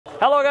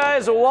Hello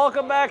guys,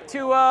 welcome back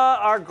to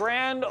our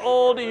grand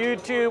old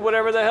YouTube,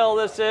 whatever the hell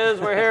this is.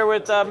 We're here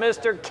with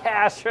Mr.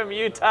 Cash from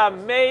Utah,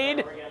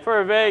 made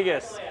for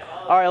Vegas.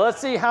 All right,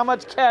 let's see how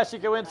much cash you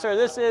can win, sir.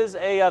 This is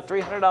a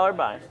 $300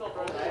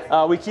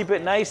 buy. We keep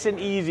it nice and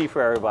easy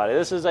for everybody.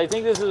 I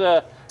think this is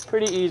a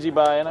pretty easy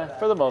buy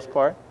for the most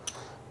part.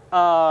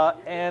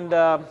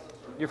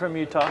 You're from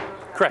Utah?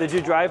 Correct. Did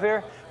you drive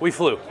here? We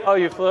flew. Oh,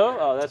 you flew?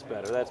 Oh, that's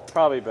better. That's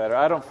probably better.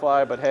 I don't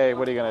fly, but hey,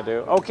 what are you gonna do?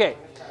 Okay.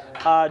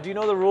 Do you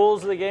know the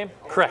rules of the game?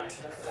 Correct.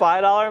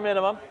 $5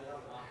 minimum.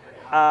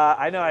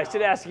 I know I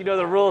should ask you know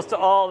the rules to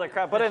all the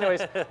crap, but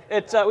anyways,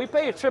 it's we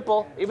pay a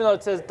triple, even though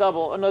it says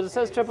double. Oh, no, it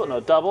says triple. No,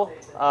 double.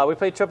 We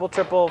pay triple,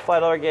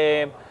 $5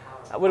 game.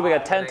 What do we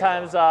got? 10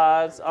 times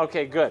odds.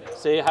 Okay, good.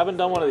 See, I haven't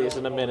done one of these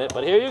in a minute,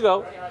 but here you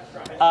go.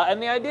 And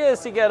the idea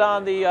is to get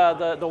on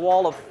the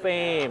wall of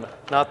fame.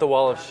 Not the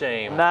wall of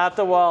shame. Not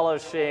the wall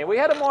of shame. We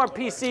had a more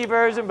PC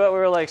version, but we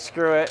were like,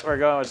 screw it. We're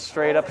going with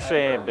straight up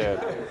shame, dude.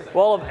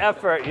 Wall of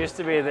effort used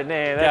to be the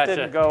name. That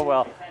didn't go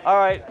well. All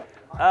right.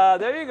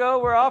 There you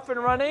go. We're off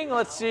and running.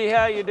 Let's see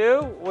how you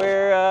do.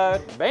 We're,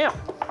 bam.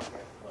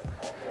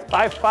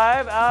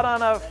 5-5 out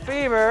on a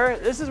fever.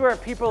 This is where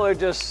people are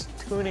just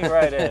tuning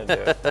right in,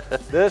 dude.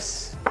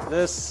 This,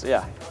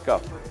 yeah,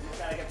 go.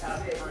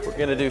 We're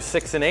gonna do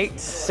 6 and 8.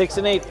 6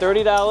 and 8,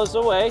 $30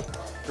 away.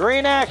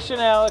 Green action,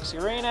 Alex,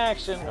 green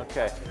action.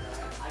 Okay.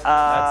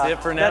 That's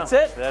it for now. That's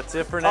it? That's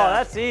it for now. Oh,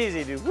 that's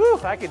easy, dude. Woo,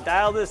 I could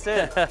dial this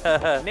in.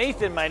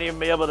 Nathan might even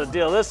be able to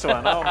deal this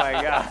one. Oh my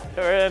God.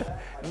 We're in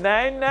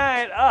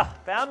 9-9. Oh,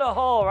 found a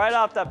hole right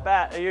off the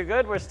bat. Are you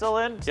good? We're still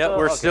in? Yep,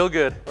 we're still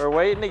good. We're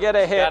waiting to get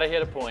a hit. Gotta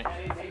hit a point.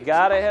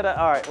 Gotta hit a,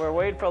 all right, we're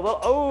waiting for a little,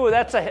 oh,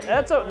 that's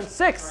a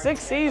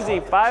 6 easy,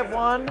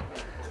 5-1.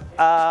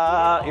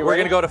 We're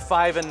gonna go to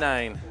 5 and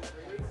 9.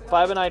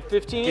 5 and 9,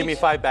 15. Give me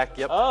 5 back,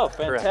 yep. Oh,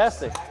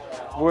 fantastic. Correct.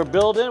 We're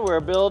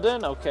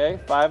building, okay,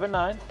 5 and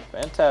 9,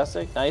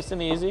 fantastic, nice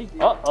and easy.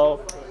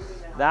 Uh-oh.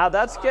 Now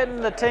that's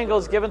getting the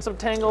tingles, giving some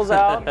tingles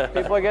out.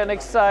 People are getting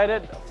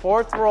excited.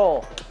 Fourth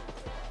roll.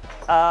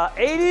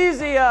 8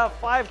 easy,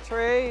 5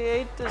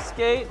 tray, 8 to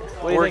skate.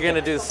 We're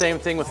gonna do the same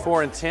thing with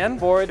 4 and 10.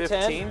 4 and 15.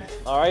 10.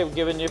 All right, we're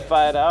giving you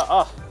 5 out.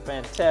 Oh,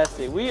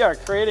 fantastic. We are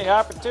creating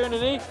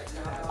opportunity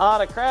on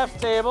a craft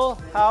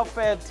table. How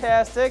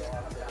fantastic.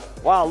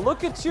 Wow,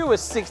 look at you with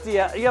 60. You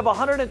have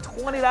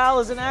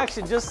 $120 in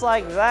action just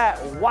like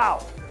that.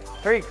 Wow,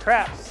 3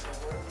 craps.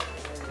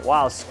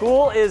 Wow,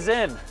 school is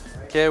in.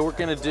 Okay, we're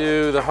gonna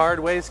do the hard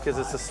ways because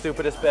it's the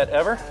stupidest bet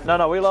ever.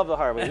 No, we love the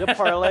hard ways. You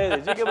parlay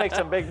these. You can make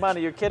some big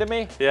money. You kidding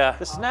me? Yeah.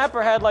 The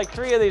snapper had like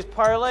 3 of these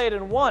parlayed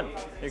in one.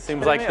 It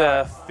seems like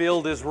the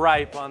field is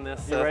ripe on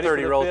this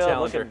 30-year-old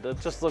challenger.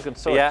 Just looking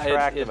so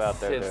attractive out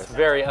there. It's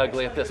very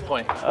ugly at this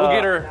point. We'll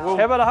get her. How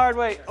about a hard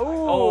way? Ooh,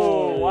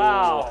 oh,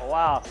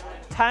 wow.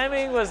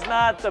 Timing was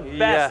not the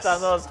best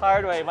on those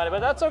hard way money, but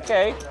that's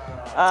okay.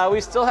 We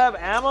still have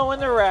ammo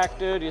in the rack,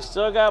 dude. You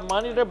still got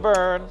money to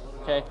burn.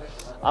 Okay.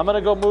 I'm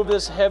gonna go move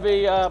this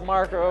heavy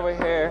marker over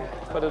here.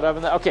 Put it up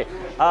in there. Okay,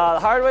 the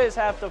hard ways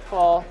have to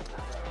fall.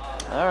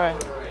 All right,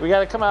 we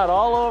gotta come out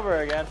all over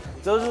again.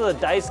 Those are the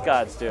dice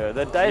gods, dude.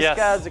 The dice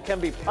gods that can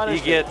be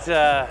punished. You get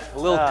a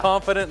little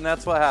confident, and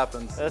that's what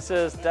happens. This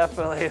is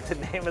definitely the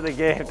name of the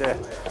game,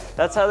 dude.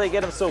 That's how they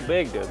get them so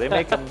big, dude. They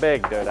make them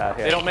big, dude, out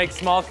here. They don't make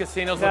small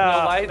casinos with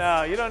no lights?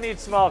 No, you don't need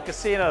small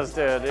casinos,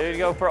 dude. You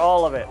go for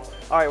all of it.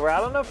 All right, we're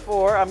out on a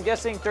 4. I'm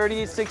guessing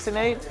 30, 6 and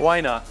 8.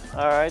 Why not?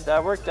 All right,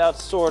 that worked out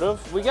sort of.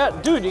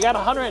 Dude, you got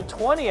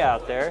 120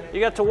 out there.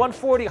 You got to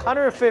 140,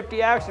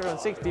 150 action from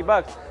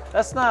 $60.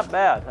 That's not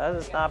bad. That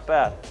is not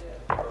bad.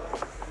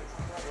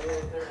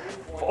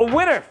 A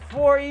winner,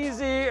 4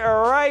 easy,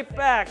 right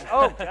back.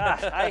 Oh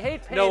God, I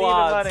hate paying even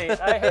money.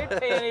 I hate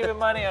paying even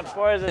money on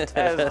 4s and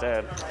 10s,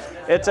 dude.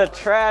 It's a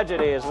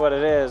tragedy, is what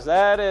it is.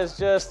 That is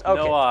just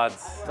okay. No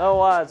odds. No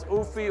odds.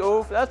 Oofy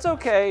oof. That's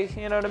okay.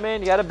 You know what I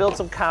mean? You got to build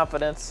some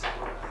confidence.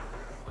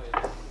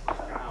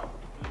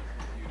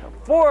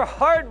 4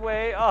 hard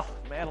way. Oh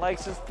man,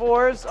 likes his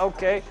 4s.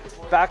 Okay,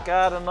 back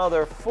out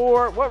another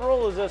 4. What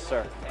roll is this,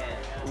 sir?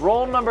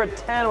 Roll number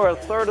 10. We're a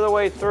third of the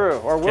way through,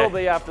 or will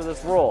be after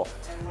this roll.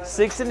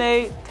 6 and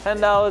 8,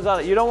 $10 on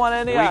it. You don't want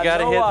any odds. We got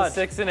to hit odds.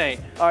 the 6 and 8.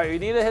 All right, you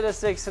need to hit a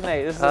 6 and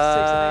 8. This is a 6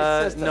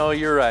 and 8 system. No,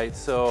 you're right.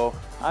 So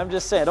I'm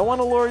just saying, I don't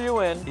want to lure you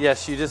in.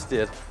 Yes, you just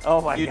did.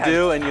 Oh my God. You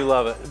do, and you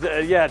love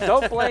it. Yeah,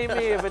 don't blame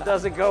me if it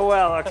doesn't go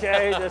well.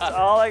 Okay, that's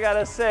all I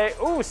gotta say.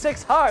 Ooh,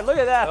 6 hard. Look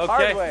at that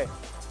hard way.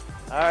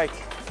 All right,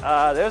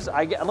 let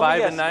me guess,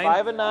 5 and 9.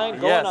 5 and 9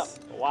 going up.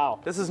 Wow.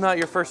 This is not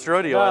your first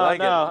rodeo. No, I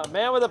like it. A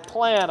man with a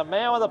plan. A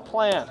man with a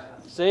plan.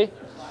 See?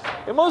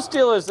 In most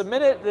dealers, the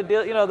minute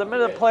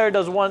the player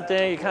does one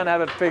thing, you kind of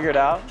have it figured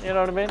out. You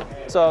know what I mean?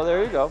 So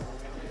there you go.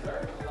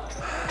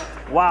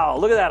 Wow,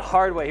 look at that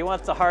hard way. He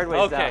wants the hard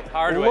ways down. Okay,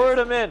 hard way. Lured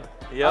him in.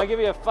 Yep. I'll give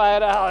you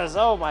 $5.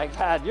 Oh my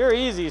God, you're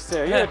easy,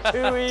 sir. You're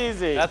too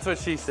easy. That's what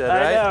she said,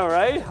 right? I know,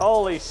 right?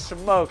 Holy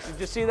smokes! Did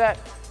you see that?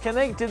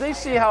 Did they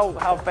see how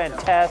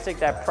fantastic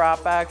that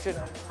prop action?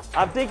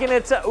 I'm thinking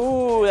it's a,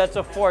 ooh, that's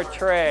a 4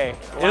 tray.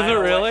 Is it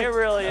really? It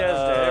really is,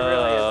 dude. It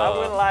really is. I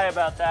wouldn't lie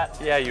about that.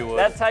 Yeah, you would.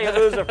 That's how you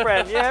lose a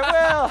friend. Yeah,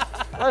 well,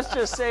 let's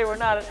just say we're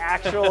not an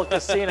actual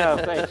casino.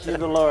 Thank you,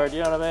 the Lord.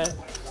 You know what I mean?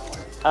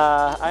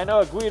 I know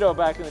a Guido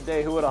back in the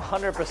day who would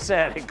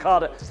 100% he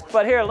called it.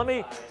 But here, let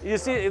me, you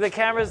see the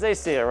cameras, they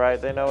see it,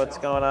 right? They know what's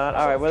going on.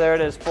 All right, well, there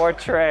it is, 4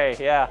 tray,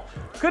 yeah.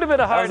 Could have been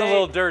a hard 8. That was a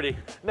little dirty.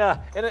 No,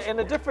 in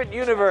a different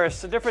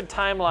universe, a different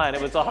timeline,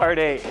 it was a hard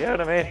 8, you know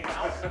what I mean?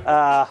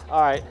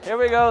 All right, here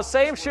we go,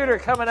 same shooter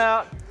coming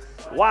out.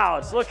 Wow,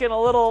 it's looking a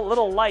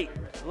little light,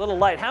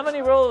 How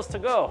many rolls to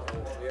go?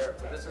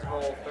 This is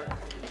Roll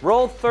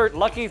roll 13.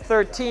 lucky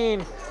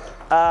 13.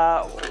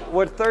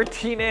 We're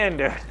 13 in,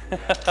 dude.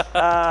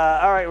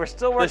 All right, we're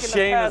still working the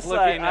shame pass is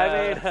looking.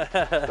 side.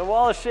 I mean, the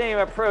wall of shame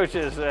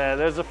approaches.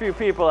 There's a few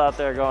people out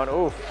there going,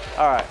 oof.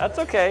 All right, that's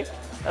okay.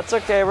 That's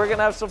okay. We're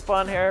gonna have some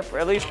fun here,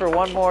 at least for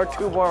 1 more,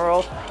 2 more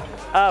rolls.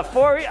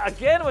 4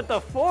 again with the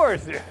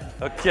 4s, dude.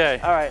 Okay.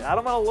 All right, I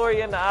don't want to lure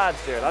you into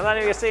odds, dude. I'm not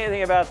even gonna say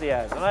anything about the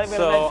odds. I'm not even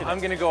gonna mention I'm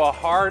gonna go a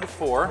hard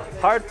 4.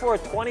 Hard 4,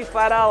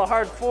 $25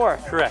 hard 4.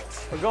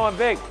 Correct. We're going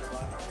big.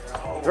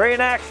 Great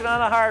action on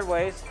the hard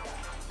ways.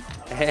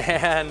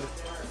 And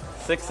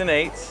 6 and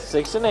 8.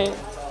 6 and 8.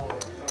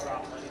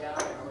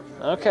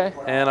 Okay.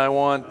 And I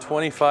want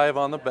 25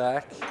 on the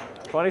back.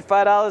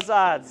 $25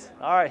 odds.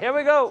 All right, here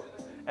we go.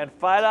 And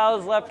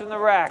 $5 left in the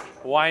rack.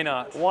 Why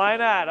not? Why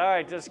not? All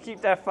right, just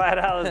keep that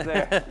 $5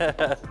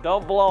 there.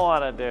 Don't blow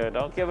on it, dude.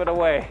 Don't give it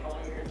away.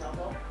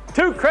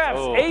 2 craps,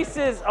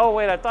 aces. Oh,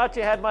 wait, I thought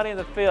you had money in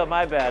the field.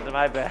 My bad,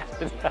 my bad.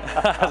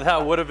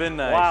 That would have been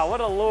nice. Wow,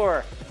 what a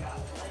lure.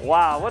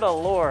 Wow, what a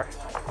lure.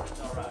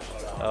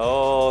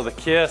 Oh, the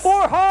kiss.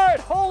 4 hard.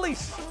 Holy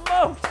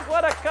smokes,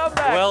 what a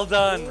comeback. Well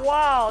done.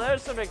 Wow,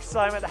 there's some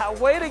excitement.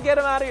 Way to get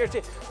him out of your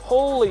team.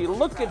 Holy,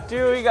 look at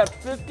you. You got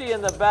 50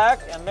 in the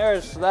back, and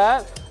there's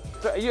that.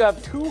 You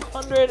have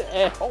 200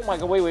 and, oh my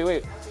God,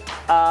 wait.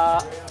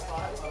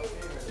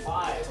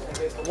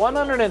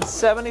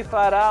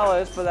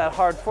 $175 for that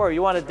hard 4.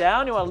 You want it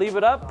down? You want to leave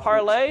it up?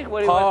 Parlay? What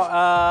do you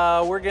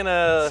want? We're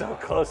gonna. So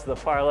close to the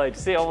parlay.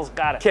 See, almost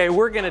got it. Okay,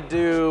 we're gonna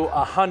do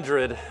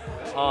 100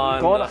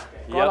 on. Go on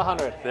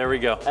 100. There we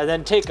go. And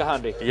then take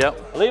 100.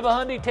 Yep. Leave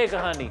 100, take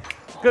 100.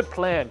 Good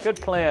plan. Good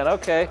plan.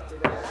 Okay.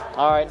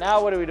 All right.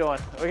 Now what are we doing?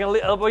 We're gonna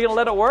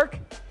let it work.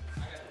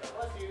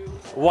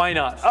 Why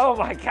not? Oh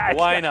my God.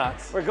 Why not?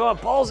 We're going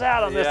balls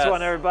out on this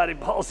one, everybody.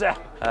 Balls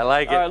out. I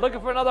like it. All right.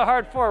 Looking for another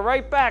hard 4.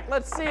 Right back.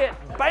 Let's see it.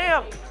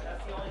 Bam.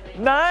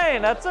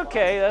 9. That's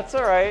okay. That's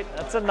all right.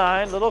 That's a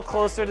 9. A little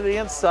closer to the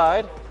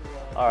inside.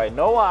 All right.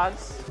 No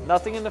odds.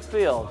 Nothing in the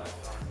field.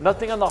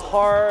 Nothing on the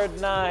hard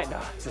 9.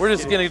 No, we're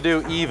just going to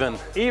do even.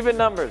 Even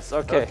numbers.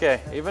 Okay. Okay.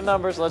 Even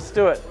numbers. Let's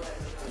do it.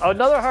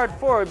 Another hard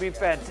 4 would be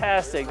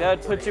fantastic. That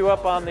would put you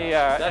up on the.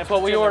 That's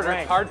what we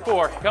ordered. Hard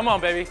 4. Come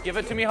on, baby. Give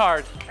it to me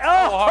hard.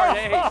 Oh, hard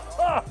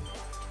 8.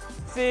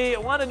 See, I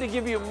wanted to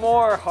give you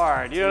more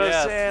hard. You know what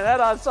I'm saying?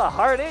 That's a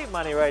hard 8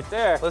 money right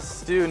there.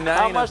 Let's do 9 and 5.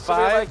 How much do we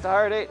like the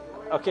hard 8?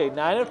 Okay,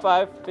 9 and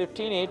 5,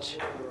 15 each.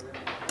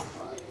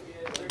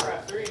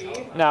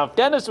 Now, if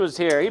Dennis was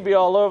here, he'd be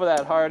all over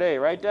that hard 8,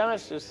 right,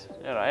 Dennis? Just,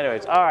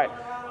 anyways. All right.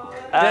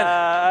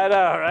 I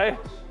know, right?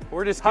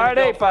 We're just going to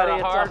go for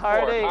a hard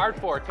 4. Hard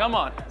 4. Come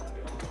on.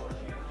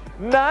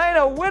 9,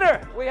 a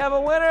winner. We have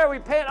a winner. We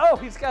pay. Oh,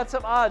 he's got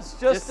some odds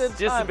just in time.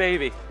 Just a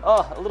baby.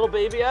 Oh, a little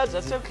baby odds.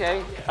 That's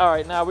okay. All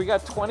right, now we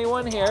got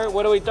 21 here.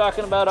 What are we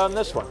talking about on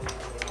this one?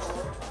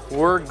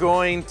 We're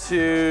going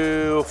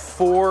to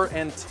 4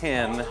 and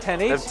 10.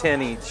 10 each?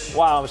 10 each.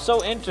 Wow, I'm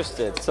so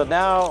interested. So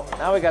now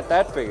we got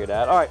that figured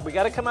out. All right, we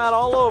got to come out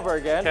all over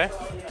again. Okay.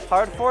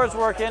 Hard 4 is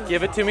working.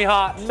 Give it to me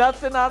hot.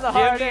 Nothing on the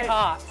hard 8. Give me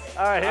hot.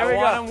 All right, here we go.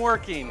 I want him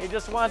working. He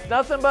just wants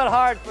nothing but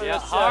hard for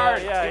this.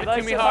 Hard. Yeah, give it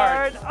to me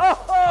hard.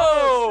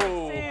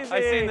 Oh, I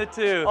seen the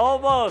 2.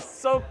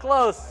 Almost, so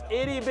close,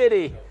 itty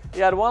bitty.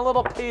 You had one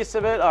little piece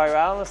of it. All right,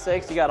 round of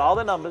 6. You got all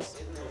the numbers.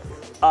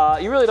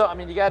 You really don't. I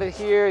mean, you got it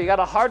here. You got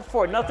a hard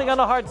 4. Nothing on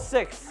the hard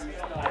 6.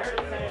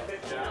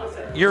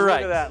 You're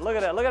right. Look at that. Look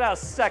at that. Look at how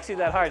sexy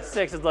that hard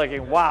 6 is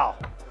looking. Wow.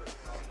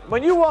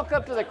 When you walk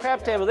up to the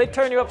crap table, they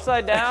turn you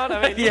upside down.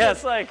 I mean,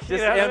 yes, just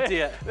empty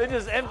it. They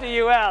just empty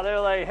you out. They're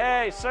like,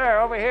 hey,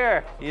 sir, over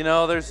here. You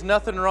know, there's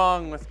nothing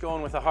wrong with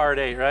going with a hard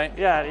 8, right?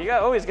 Yeah, you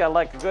always got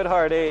like a good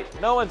hard 8.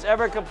 No one's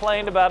ever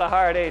complained about a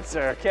hard 8,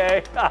 sir,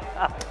 okay?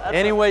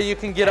 Any way you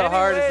can get a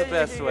hard is the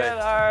best way. Get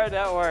hard,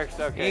 that works.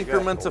 Okay,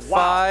 increments good. of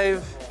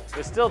 5.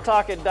 We're still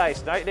talking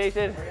dice, right,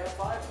 Nathan?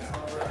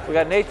 We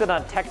got Nathan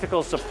on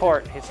technical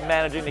support. He's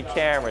managing the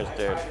cameras,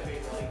 dude.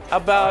 How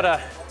about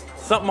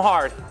something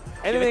hard?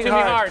 Anything Give it to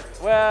me hard.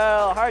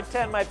 Well, hard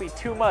 10 might be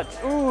too much.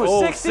 Ooh,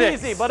 6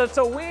 easy, but it's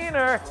a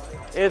wiener.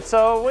 It's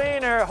a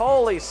wiener.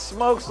 Holy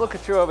smokes, look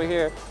at you over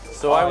here.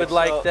 So I would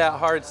like that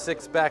hard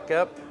 6 back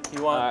up.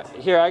 You want?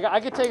 Here, I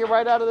could take it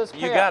right out of this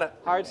payout. You got it.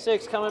 Hard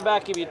 6 coming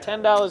back, give you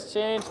 $10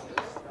 change.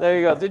 There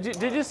you go.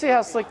 Did you see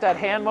how slick that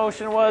hand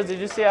motion was? Did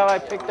you see how I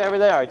picked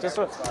everything? All right, just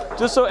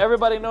so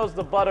everybody knows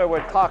the butter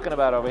we're talking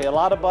about over here. A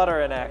lot of butter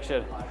in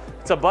action.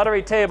 It's a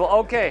buttery table.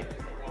 Okay.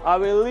 Are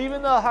we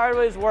leaving the hard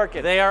ways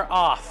working? They are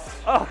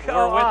off. Oh,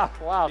 off.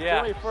 Wow.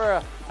 Yeah. Give me for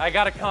a... I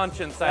got a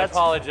conscience. I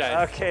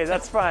apologize. Okay,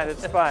 that's fine.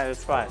 It's fine.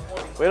 It's fine.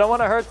 We don't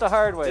want to hurt the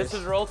hard ways. This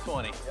is roll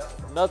 20.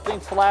 Nothing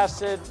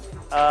flaccid.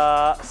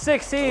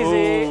 6 easy.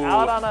 Ooh.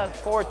 Out on a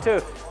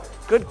 4-2.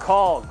 Good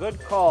call. Good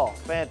call.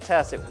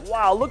 Fantastic.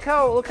 Wow. Look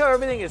how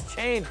everything has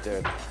changed,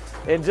 dude.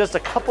 In just a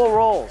couple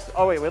rolls.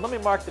 Oh wait. Let me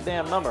mark the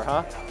damn number,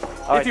 huh?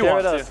 All right, if you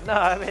want to. No,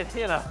 I mean,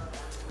 you know,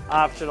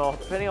 optional.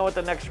 Depending on what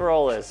the next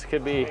roll is,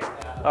 could be.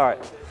 All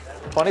right.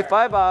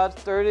 25 odds,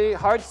 30.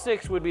 Hard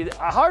 6 would be,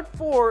 a hard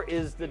 4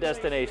 is the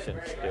destination,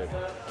 dude.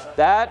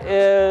 That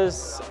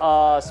is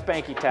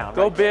Spanky Town.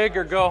 Go big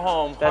or go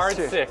home. That's hard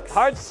true. 6.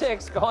 Hard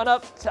 6 going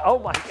up to, oh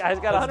my God, he's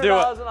got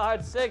 $100 in a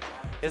hard 6.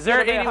 Is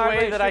there any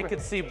way that I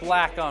could see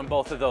black on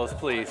both of those,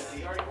 please?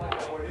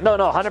 No,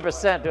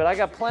 100%, dude. I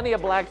got plenty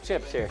of black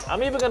chips here.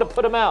 I'm even gonna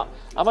put them out.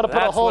 I'm gonna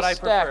put a whole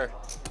stack.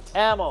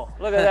 Ammo.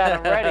 Look at that,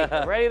 I'm ready.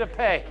 I'm ready to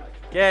pay.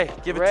 Okay,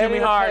 give it to me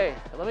hard. Pay.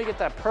 Let me get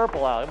that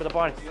purple out. Give me the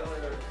barn.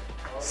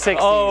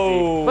 6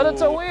 easy. But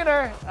it's a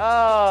winner. Oh,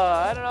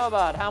 I don't know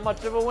about how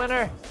much of a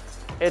winner.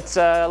 It's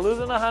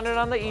losing 100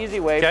 on the easy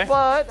way,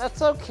 but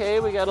that's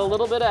okay. We got a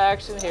little bit of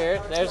action here.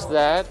 There's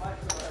that.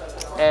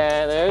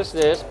 And there's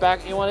this.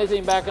 Back. You want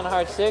anything back in a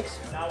hard 6?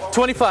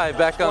 25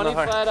 back on the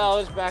hard.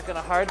 $25 back in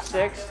a hard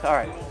 6. All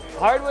right.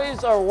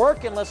 Hardways are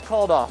working. Let's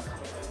call it off.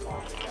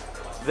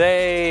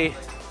 They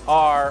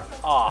are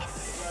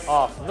off.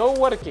 Off. No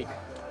working.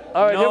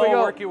 All right, here we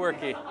go.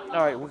 Worky.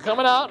 All right, we're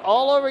coming out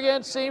all over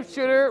again. Same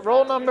shooter.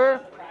 Roll number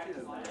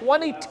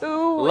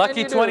 22.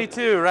 Lucky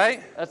 22,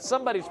 right? That's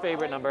somebody's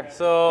favorite number.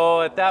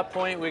 So at that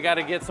point, we got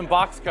to get some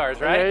box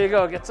cards, right? There you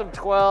go. Get some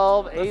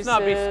 12 aces. Let's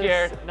not be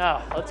scared. No,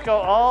 let's go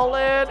all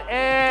in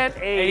and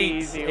 8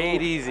 easy.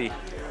 8 easy.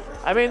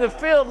 I mean, the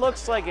field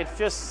looks like it's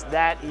just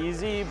that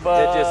easy,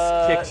 but it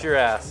just kicks your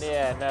ass.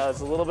 Yeah, no, it's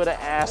a little bit of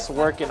ass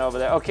working over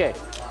there. Okay.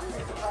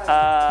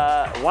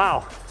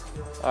 Wow.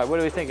 All right, what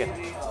are we thinking?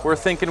 We're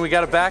thinking we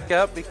got to back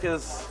up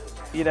because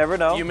you never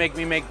know. You make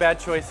me make bad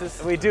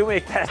choices. We do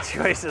make bad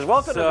choices.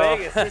 Welcome to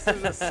Vegas. This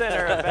is the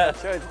center of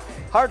bad choices.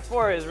 Hard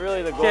 4 is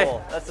really the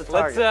goal. That's the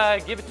target.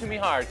 Let's give it to me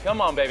hard.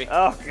 Come on, baby.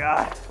 Oh,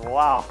 God.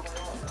 Wow.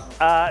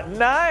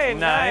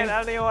 9. I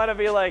don't even want to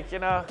be like, you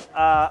know.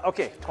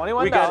 Okay,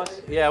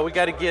 $21. We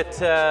got to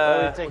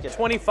get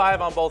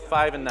 25 on both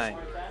 5 and 9.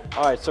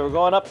 All right, so we're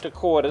going up to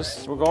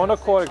quarters. We're going to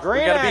quarter.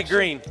 Green. We got to be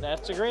green.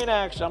 That's a green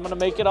action. I'm going to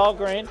make it all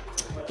green.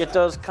 Get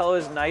those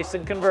colors nice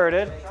and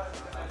converted.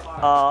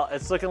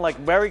 It's looking like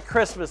Merry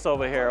Christmas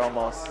over here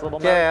almost.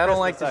 I don't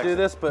like to do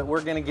this, but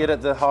we're going to get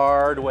it the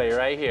hard way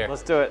right here.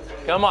 Let's do it.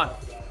 Come on.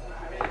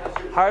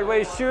 Hard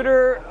way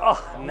shooter. Oh,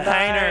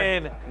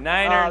 9.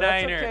 Niner.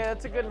 That's okay.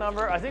 That's a good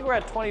number. I think we're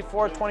at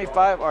 24,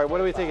 25. All right,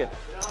 what are we thinking?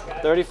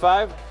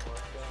 35?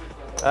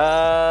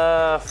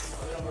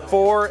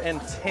 4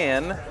 and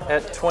 10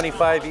 at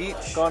 25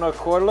 each. Going to a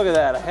quarter. Look at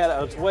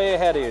that. It's way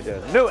ahead of you,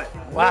 dude. Knew it.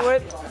 Wow. Knew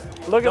it.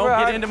 Don't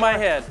get into my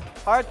head.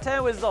 Hard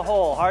 10 was the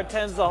hole. Hard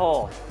 10's the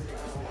hole.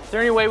 Is there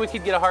any way we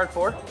could get a hard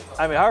 4?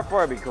 I mean, hard 4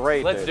 would be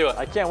great. Let's do it.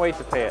 I can't wait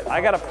to pay it. I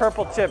got a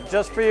purple chip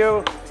just for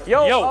you.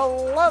 Yo.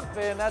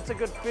 11. That's a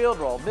good field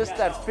roll. Missed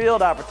that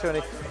field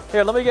opportunity. Here,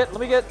 I'm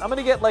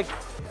gonna get like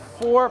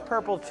 4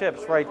 purple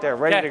chips right there,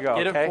 ready to go.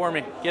 Get it for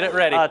me. Get it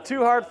ready. 2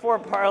 hard 4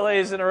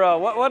 parlays in a row.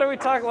 What are we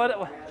talking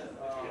about?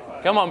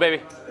 Come on,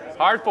 baby.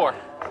 Hard 4.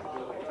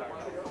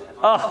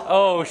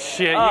 Oh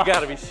shit, you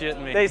gotta be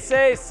shitting me. They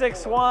say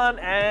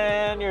 6-1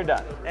 and you're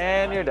done.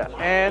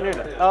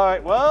 All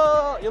right,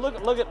 well, you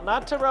look at,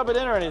 not to rub it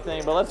in or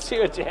anything, but let's see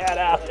what you had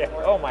out there.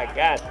 Oh my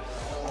God.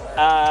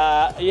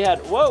 You had,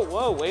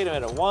 whoa, wait a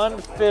minute.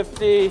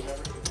 150,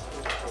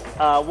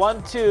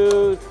 1,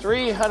 2,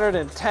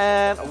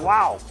 310.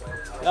 Wow.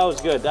 That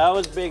was good. That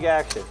was big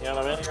action. You know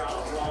what I mean?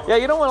 Yeah,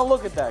 you don't want to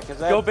look at that because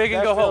go big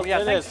and go home.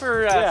 Yeah, thanks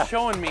for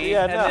showing me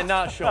and then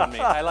not showing me.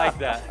 I like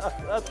that.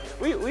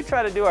 We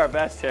try to do our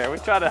best here. We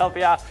try to help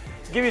you out,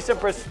 give you some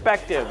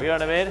perspective. You know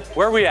what I mean?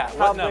 Where are we at?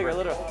 How what big number? or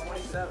little?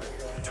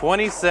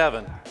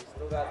 27.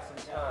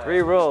 3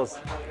 rolls.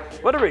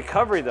 What a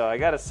recovery, though, I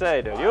got to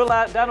say, dude. You're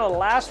down to the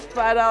last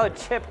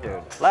 $5 chip,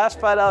 dude. Last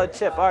 $5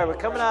 chip. All right, we're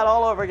coming out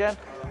all over again.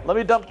 Let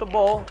me dump the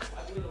bowl.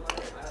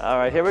 All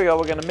right, here we go.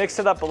 We're going to mix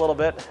it up a little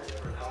bit.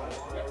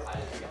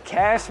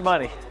 Cash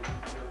money.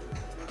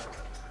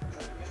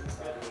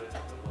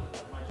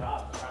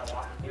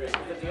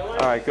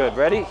 All right, good.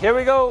 Ready? Here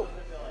we go.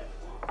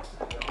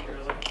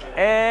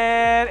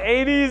 And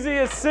 8 easy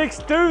is 6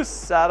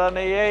 deuce out on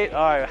the 8.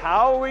 All right,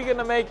 how are we going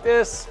to make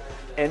this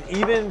an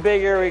even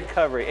bigger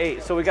recovery?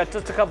 8. So we got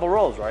just a couple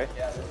rolls, right?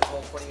 Yeah,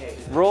 roll 28.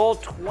 Roll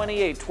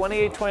 28,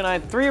 28,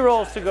 29. 3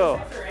 rolls to go.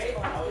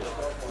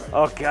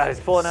 Oh, God, he's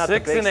pulling out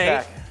 6 the big and 8.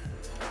 stack.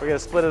 We're going to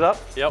split it up?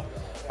 Yep.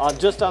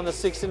 Just on the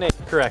 6 and 8.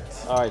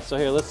 Correct. All right, so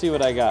here, let's see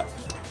what I got.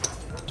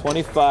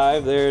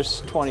 25,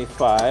 there's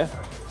 25,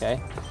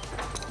 okay.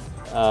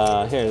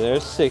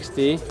 There's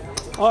 60.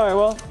 All right,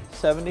 well,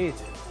 70.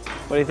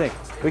 What do you think?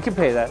 We can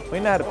pay that. We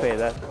know how to pay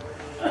that.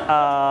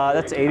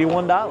 That's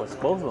 $81.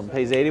 Both of them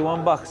pays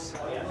 81 bucks.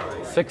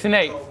 6 and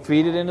 8.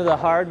 Feed it into the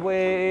hard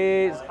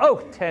ways.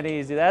 Oh, 10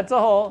 easy. That's a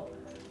hole.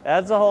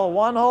 That's a hole.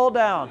 One hole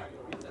down.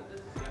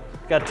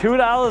 Got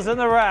 $2 in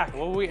the rack.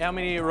 How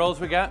many rolls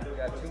we got? We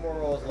got 2 more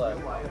rolls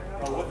left.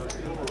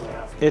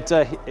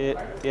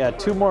 Yeah,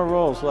 2 more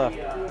rolls left.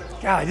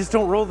 God, I just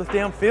don't roll the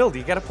damn field.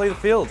 You got to play the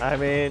field. I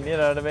mean, you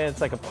know what I mean?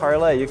 It's like a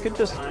parlay. You could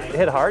just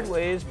hit hard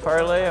ways,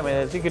 parlay. I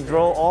mean, you could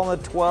roll all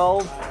in the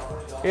 12.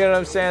 You know what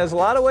I'm saying? There's a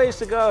lot of ways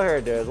to go here,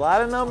 dude. A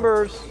lot of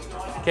numbers.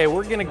 Okay,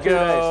 we're gonna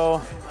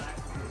go.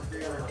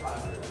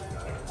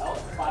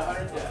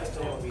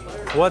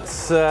 What's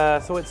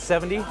so it's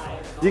 70?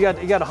 You got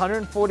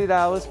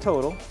 $140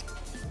 total.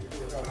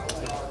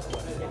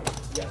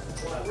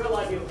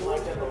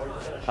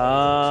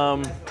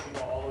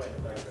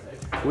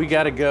 We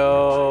gotta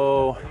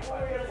go.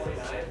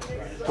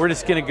 We're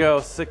just gonna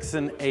go 6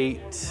 and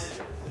 8.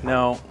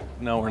 No,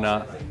 we're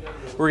not.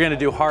 We're gonna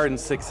do hard and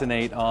 6 and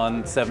 8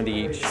 on 70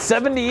 each.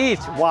 70 each.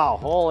 Wow,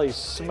 holy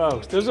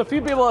smokes. There's a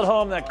few people at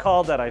home that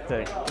called that, I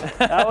think.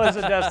 That was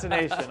a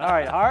destination. All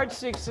right, hard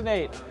 6 and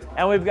 8.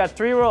 And we've got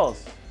 3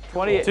 rolls.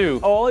 28.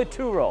 2. Oh, only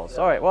 2 rolls.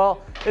 All right,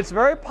 well, it's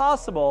very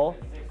possible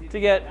to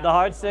get the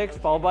hard 6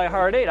 followed by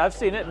hard 8. I've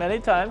seen it many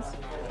times.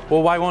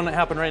 Well, why won't it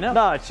happen right now?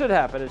 No, it should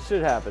happen. It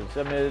should happen.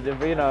 I mean,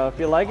 if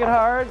you like it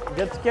hard,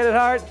 get it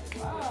hard.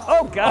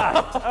 Oh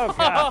God! Oh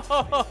God!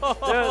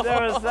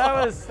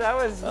 That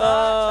was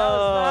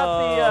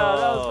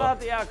not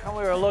the outcome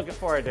we were looking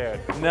for, dude.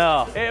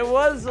 No. It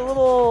was a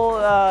little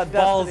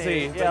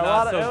ballsy, but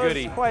not so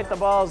goody. It was quite the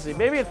ballsy.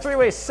 Maybe a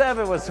 3-way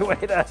 7 was the way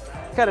to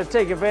kind of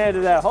take advantage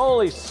of that.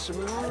 Holy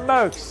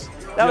smokes!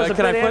 That was a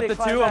Can bit I put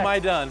the 2? Am I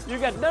done? You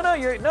got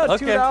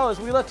okay. $2.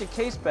 We let you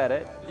case bet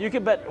it. You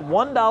can bet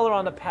 $1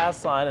 on the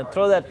pass line and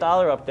throw that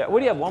dollar up there. What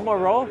do you have? 1 more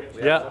roll?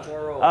 Yeah.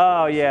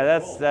 Oh yeah,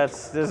 that's.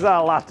 There's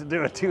not a lot to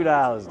do with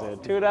 $2,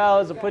 dude.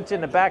 $2 will put you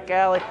in the back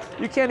alley.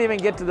 You can't even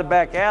get to the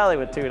back alley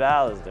with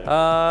 $2, dude.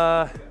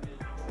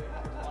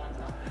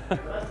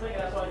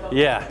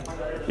 Yeah.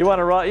 You want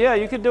to roll? Yeah,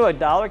 you could do a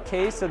 $1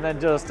 case and then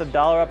just $1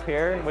 up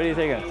here. What are you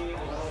thinking?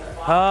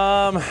 We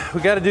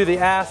got to do the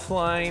ass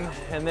line,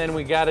 and then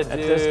we got to do. At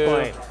this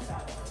point,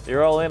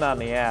 you're all in on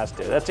the ass,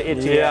 dude. That's an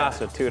itchy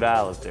ass with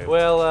 $2, dude.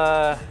 Well,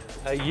 a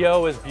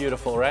yo is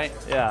beautiful, right?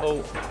 Yeah.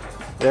 Oh.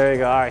 There you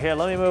go. All right, here,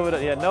 let me move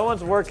it. Yeah, no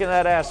one's working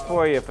that ass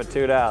for you for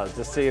 $2,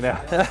 just so you know.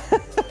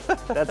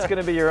 That's going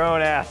to be your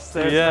own ass.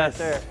 There's right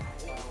there.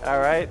 All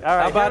right.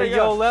 How about a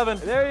yo 11?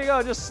 There you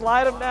go. Just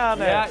slide them down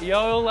there. Yeah,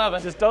 yo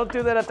 11. Just don't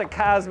do that at the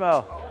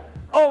Cosmo.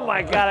 Oh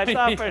my God, I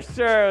thought for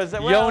sure it was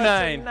yo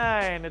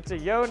 9. It's a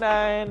yo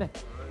 9.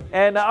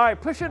 And all right,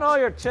 push in all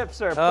your chips,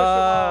 sir. Push them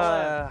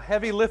all in.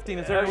 Heavy lifting.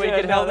 Is there a way you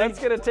can help me? That's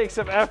gonna take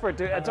some effort,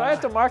 dude. Do I have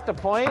to mark the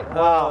point?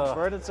 Wow,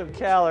 burning some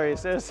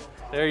calories.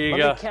 There you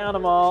go. Let me count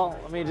them all.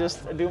 Let me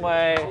just do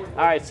my. All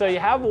right, so you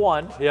have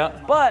 1. Yeah.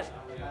 But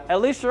at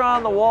least you're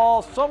on the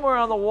wall. Somewhere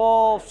on the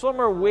wall.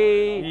 Somewhere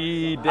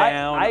way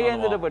down. I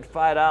ended up with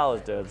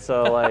 $5, dude.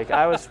 So like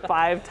I was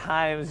 5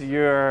 times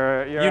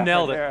your. You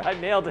nailed it. I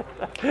nailed it.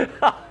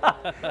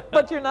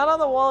 But you're not on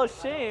the wall of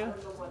shame.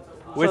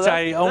 Which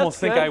I almost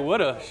think I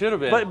should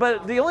have been.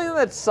 But the only thing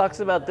that sucks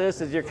about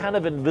this is you're kind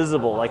of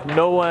invisible. Like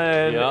no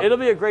one. Yep. It'll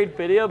be a great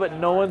video, but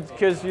no one,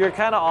 because you're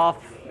kind of off.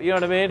 You know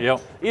what I mean?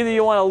 Yep. Either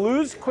you want to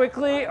lose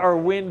quickly or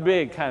win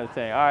big, kind of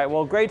thing. All right.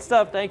 Well, great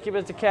stuff. Thank you,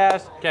 Mr.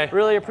 Cash. Okay.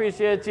 Really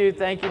appreciate you.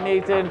 Thank you,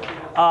 Nathan.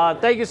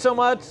 Thank you so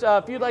much.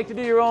 If you'd like to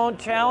do your own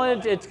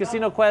challenge, it's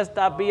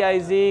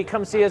CasinoQuest.biz.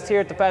 Come see us here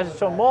at the Fashion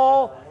Show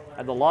Mall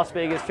at the Las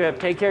Vegas Strip.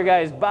 Take care,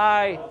 guys.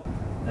 Bye.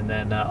 And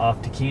then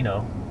off to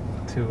Keno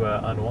to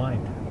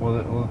unwind. Well,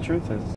 the truth is,